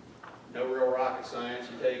 No real rocket science.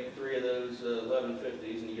 You take 3 of those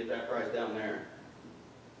 1150s and you get that price down there.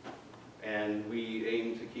 And we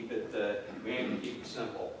aim to keep it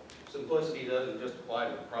simple. Simplicity doesn't just apply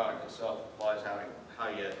to the product itself, it applies how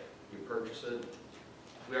you purchase it.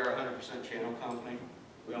 We are a 100% channel company.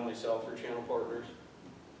 We only sell through channel partners.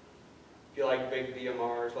 If you like big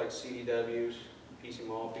DMRs like CDWs, PC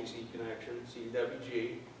Mall, PC Connection,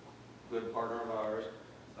 CDWG, good partner of ours.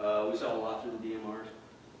 We sell a lot through the DMRs.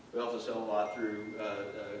 We also sell a lot through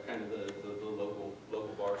kind of the local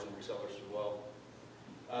bars and resellers as well.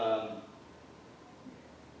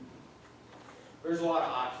 There's a lot of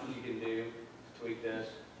options you can do to tweak this.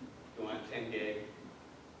 If you want 10 gig,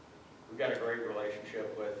 we've got a great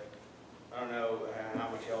relationship with, I don't know how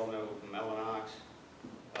much y'all know Mellanox.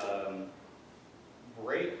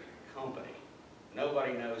 Great company.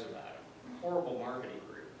 Nobody knows about it. Horrible marketing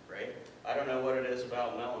group, right? I don't know what it is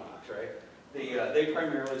about Mellanox, right? They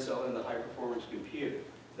primarily sell into high performance compute.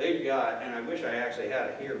 They've got, and I wish I actually had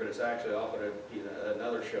it here, but it's actually off at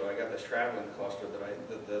another show. I got this traveling cluster that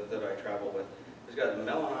I travel with. It's got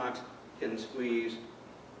Mellanox can squeeze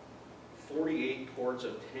 48 ports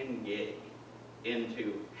of 10 gig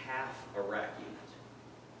into half a rack unit.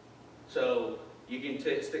 So you can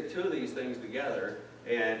stick 2 of these things together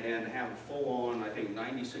and have full on, I think,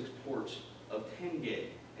 96 ports of 10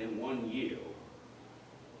 gig in one U.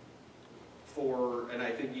 And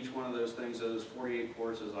I think each one of those things, those 48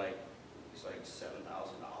 ports is like, it's like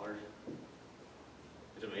 $7,000.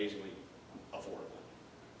 It's amazingly affordable.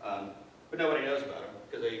 But nobody knows about them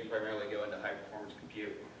because they primarily go into high performance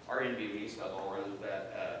compute. Our NVMe stuff all runs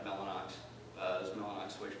that Mellanox, those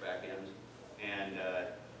Mellanox switch backends, and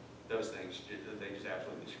those things, they just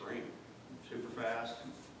absolutely scream. Super fast,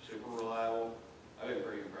 super reliable. I've been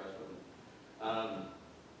pretty impressed with them.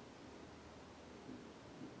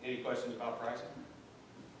 Any questions about pricing?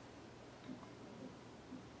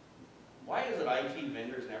 Why is it IT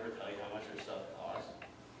vendors never tell you how much their stuff costs?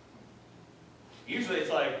 Usually it's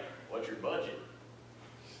like, what's your budget?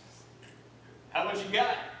 How much you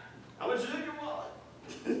got? How much is in your wallet?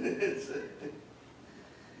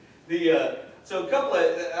 So a couple of,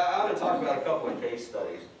 I'm going to talk about a couple of case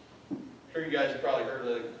studies. I'm sure you guys have probably heard of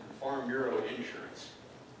the Farm Bureau Insurance.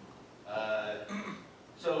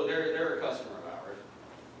 So they're a customer of ours.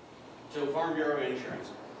 So Farm Bureau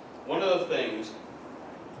Insurance, one of the things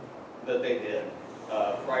that they did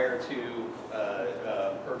prior to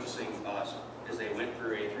purchasing us is they went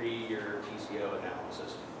through a 3-year TCO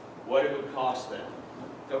analysis. What it would cost them,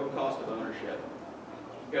 total cost of ownership,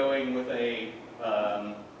 going with a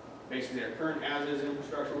basically their current as-is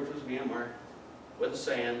infrastructure, which was VMware, with the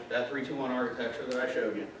SAN, that 321 architecture that I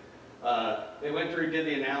showed you. They went through, did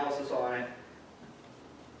the analysis on it,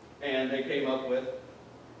 and they came up with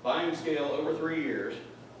buying scale over 3 years.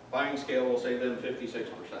 Buying scale will save them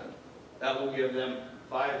 56%. That will give them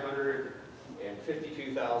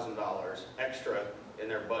 $552,000 extra in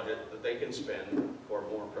their budget that they can spend for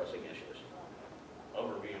more pressing issues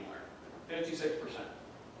over VMware. 56%.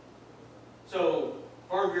 So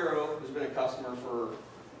Farm Bureau has been a customer for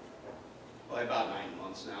about 9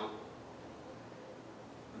 months now.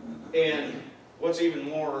 And what's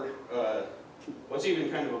even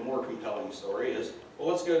kind of a more compelling story is, well,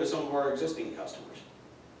 let's go to some of our existing customers.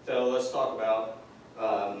 So let's talk about,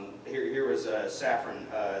 here was Safran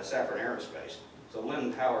Aerospace. So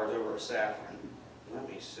Lynn Powers over at Safran. Let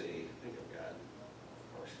me see, I think I've got,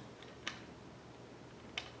 of course.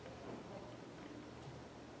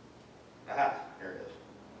 Aha, here it is.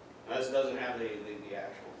 Now, this doesn't have the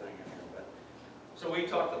actual thing in here, but. So we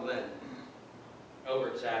talked to Lynn over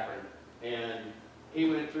at Safran, and he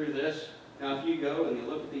went through this. Now, if you go and you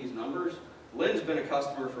look at these numbers, Lynn's been a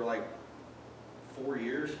customer for like 4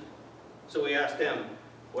 years. So we asked him,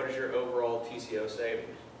 what is your overall TCO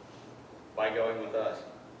savings by going with us?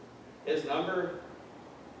 His number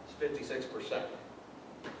is 56%.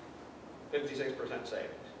 56%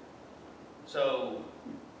 savings. So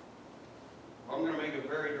I'm going to make a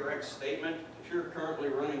very direct statement. If you're currently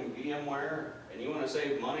running VMware and you want to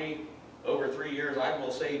save money over 3 years, I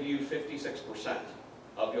will save you 56%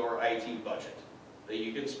 of your IT budget that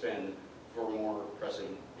you can spend for more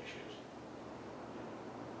pressing issues.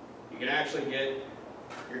 You can actually get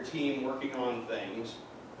your team working on things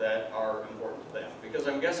that are important to them. Because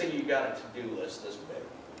I'm guessing you got a to-do list this big,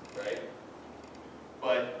 right?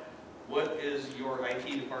 But what is your IT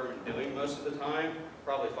department doing most of the time?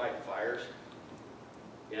 Probably fighting fires.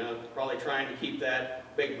 You know, probably trying to keep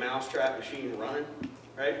that big mousetrap machine running,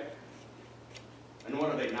 right? And what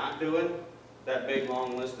are they not doing? That big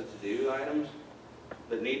long list of to-do items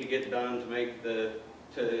that need to get done to make the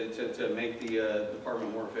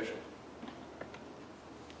department more efficient.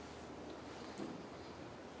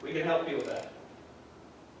 We can help you with that.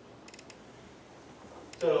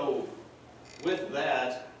 So with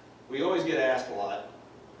that, we always get asked a lot,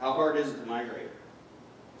 how hard is it to migrate?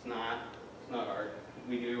 It's not hard.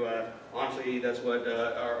 We do, honestly, that's what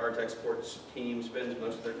our tech support team spends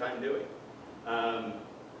most of their time doing.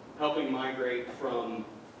 Helping migrate from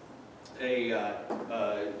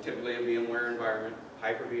typically a VMware environment,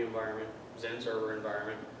 Hyper-V environment, Zen server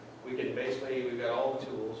environment. We can basically, we've got all the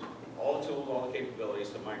tools, all the capabilities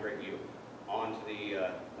to migrate you onto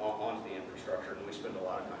the infrastructure, and we spend a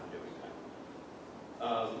lot of time doing that.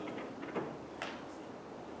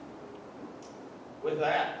 With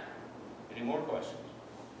that, any more questions?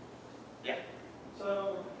 Yeah.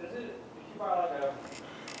 So, is it, if you buy like a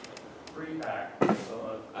three-pack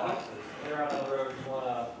of boxes, later on the road you want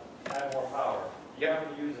to add more power, you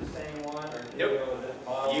have to use the same one, or do you go with this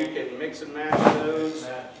model? You can mix and match those.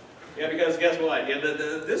 Yeah, because guess what? Yeah,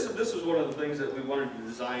 this is one of the things that we wanted to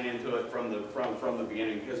design into it from the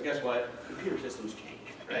beginning. Because guess what? Computer systems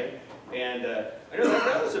change, right? And I know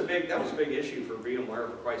that was a big issue for VMware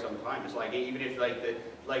for quite some time. It's like even if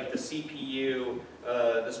the CPU,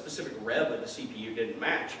 the specific rev of the CPU didn't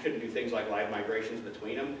match, you couldn't do things like live migrations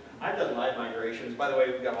between them. I've done live migrations. By the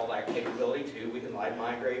way, we've got all that capability too. We can live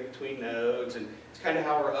migrate between nodes, and it's kind of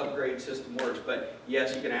how our upgrade system works. But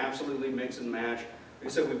yes, you can absolutely mix and match. Like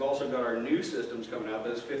I said, we've also got our new systems coming out.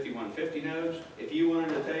 Those 5150 nodes. If you wanted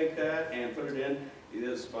to take that and put it in, it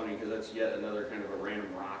is funny because that's yet another kind of a random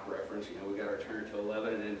rock reference. You know, we got our turn to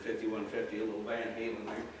 11 and then 5150, a little Van Halen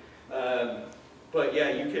there. But yeah,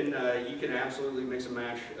 you can absolutely mix and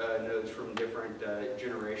match nodes from different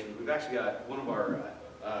generations. We've actually got one of our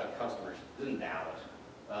customers, this is in Dallas.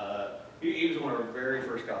 He was one of our very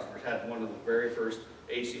first customers, had one of the very first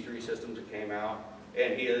HC3 systems that came out.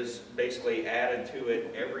 And he has basically added to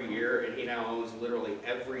it every year, and he now owns literally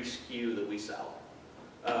every SKU that we sell.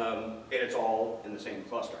 And it's all in the same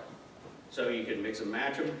cluster. So you can mix and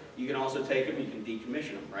match them. You can also take them, you can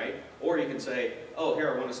decommission them, right? Or you can say, oh, here,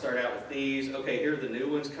 I want to start out with these. Okay, here the new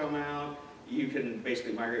ones come out. You can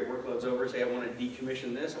basically migrate workloads over, say, I want to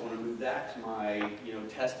decommission this. I want to move that to my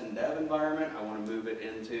test and dev environment. I want to move it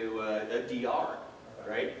into a DR,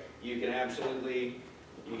 right? You can absolutely,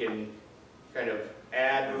 kind of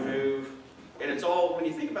add, remove, and it's all, when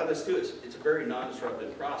you think about this too, it's a very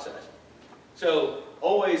non-disruptive process. So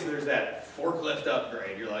always there's that forklift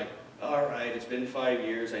upgrade. You're like, all right, it's been 5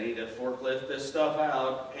 years, I need to forklift this stuff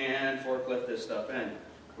out and forklift this stuff in.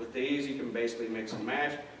 With these, you can basically mix and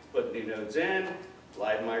match, put new nodes in,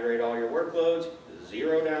 live migrate all your workloads,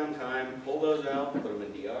 0 downtime, pull those out, put them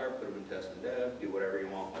in DR, put them in test and dev, do whatever you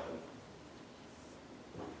want with them.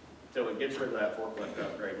 So it gets rid of that forklift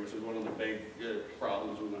upgrade, which is one of the big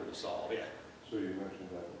problems we wanted to solve. Yeah. So you mentioned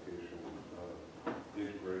application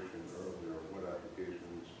integration earlier. What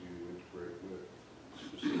applications do you integrate with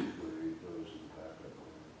specifically those in the backup?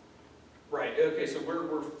 Right. Okay. So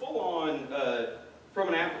we're full on from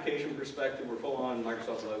an application perspective. We're full on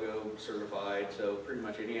Microsoft logo certified. So pretty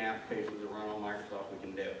much any applications that run on Microsoft we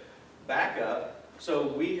can do. Backup. So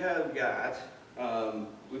we have got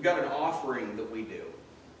we've got an offering that we do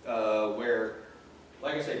where,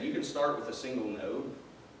 like I said, you can start with a single node,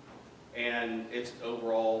 and it's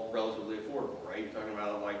overall relatively affordable, right? You're talking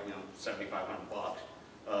about like, you know, $7,500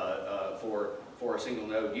 for a single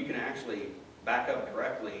node. You can actually back up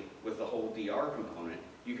directly with the whole DR component.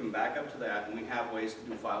 You can back up to that, and we have ways to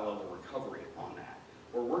do file level recovery on that.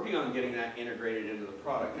 We're working on getting that integrated into the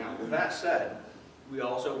product. Now, with that said, we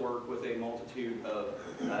also work with a multitude of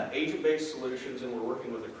agent-based solutions, and we're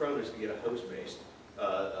working with Acronis to get a host-based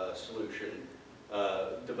solution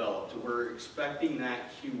developed. We're expecting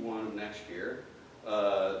that Q1 of next year,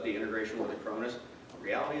 the integration with Acronis. The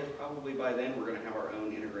reality is probably by then we're going to have our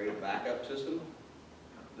own integrated backup system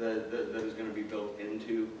that is going to be built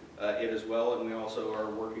into it as well. And we also are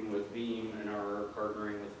working with Veeam and are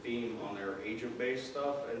partnering with Veeam on their agent-based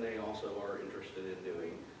stuff, and they also are interested in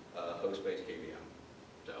doing host-based KVM.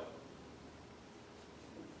 So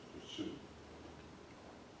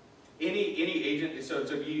any agent. So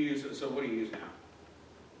if you use, so what do you use now?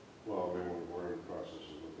 Well, I mean, we're in the process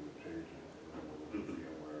of looking at changing it.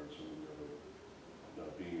 VMware and some of the other,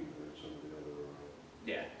 not Veeam, but some of the other.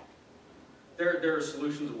 Yeah, there are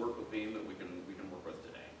solutions that work with Veeam that we can work with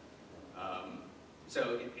today.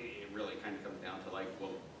 So it really kind of comes down to like,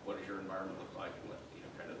 well, what does your environment look like, and what, you know,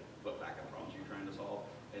 kind of what backup problems you're trying to solve,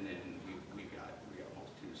 and then we've got a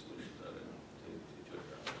multitude of solutions of it to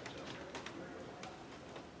address it.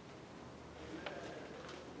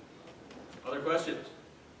 So. Other questions?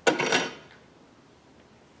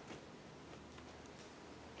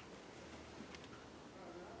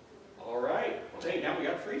 All right. Well, hey, now we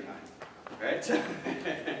got free time. All right.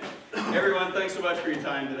 Everyone, thanks so much for your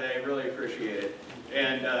time today. I really appreciate it.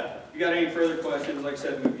 And if you got any further questions, like I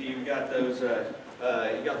said, you've got those,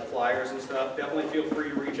 you got the flyers and stuff. Definitely feel free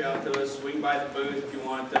to reach out to us. Swing by the booth if you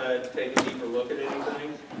want to take a deeper look at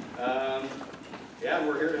anything. Yeah,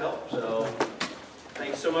 we're here to help. So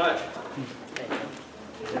thanks so much.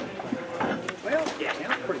 Well, yeah,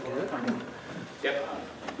 sounds pretty good. I mean, Yep.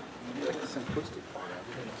 the simplistic part of it.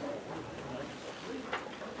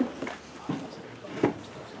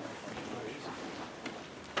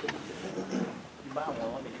 You buy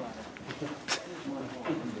one, let me try it.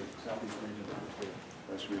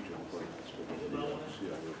 That's regional plans, but see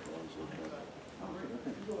how your plans look at.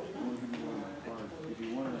 If you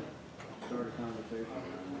want to start a conversation,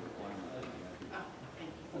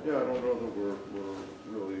 Yeah, I don't know that we're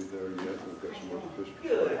really there yet. We've got some more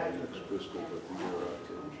fiscal next fiscal, but the year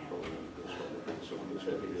after, we should probably want to start looking at some of this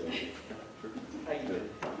stuff.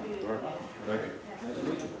 Yeah. All right, thank you.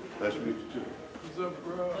 Nice to meet you too. what's up,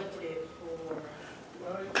 bro? Budgeted for,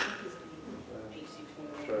 HC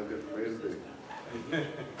 20. Try to get paid big.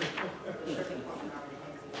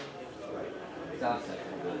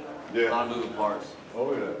 Yeah. A lot of moving parts.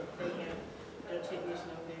 Oh, yeah. They have a technician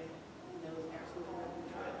over there who knows absolutely what to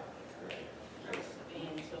do.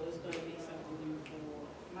 And so it's going to be something new for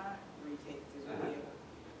my retakes as well.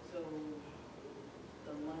 So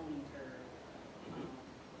the learning curve,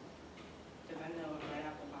 because I know right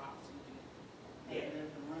out the box you can have it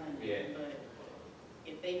up and run. Yeah. But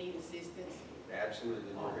if they need assistance,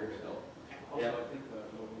 Absolutely, we're here to help. Also, Yeah. I think what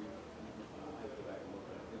we have to back and look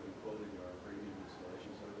at, I think we quoted our premium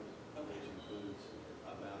installation service, which includes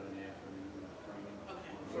about an afternoon of training.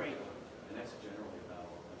 Okay, great. And that's generally about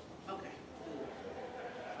all that's. okay.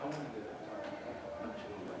 I wanted to talk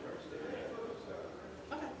about our state.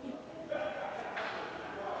 Okay, yeah.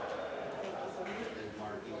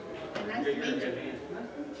 Thank you so much.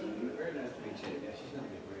 Nice to meet you. Very nice to meet you. Yeah, she's gonna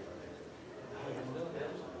be a great artist.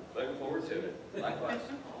 Looking forward to it. Likewise.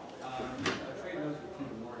 Trade notes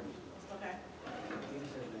with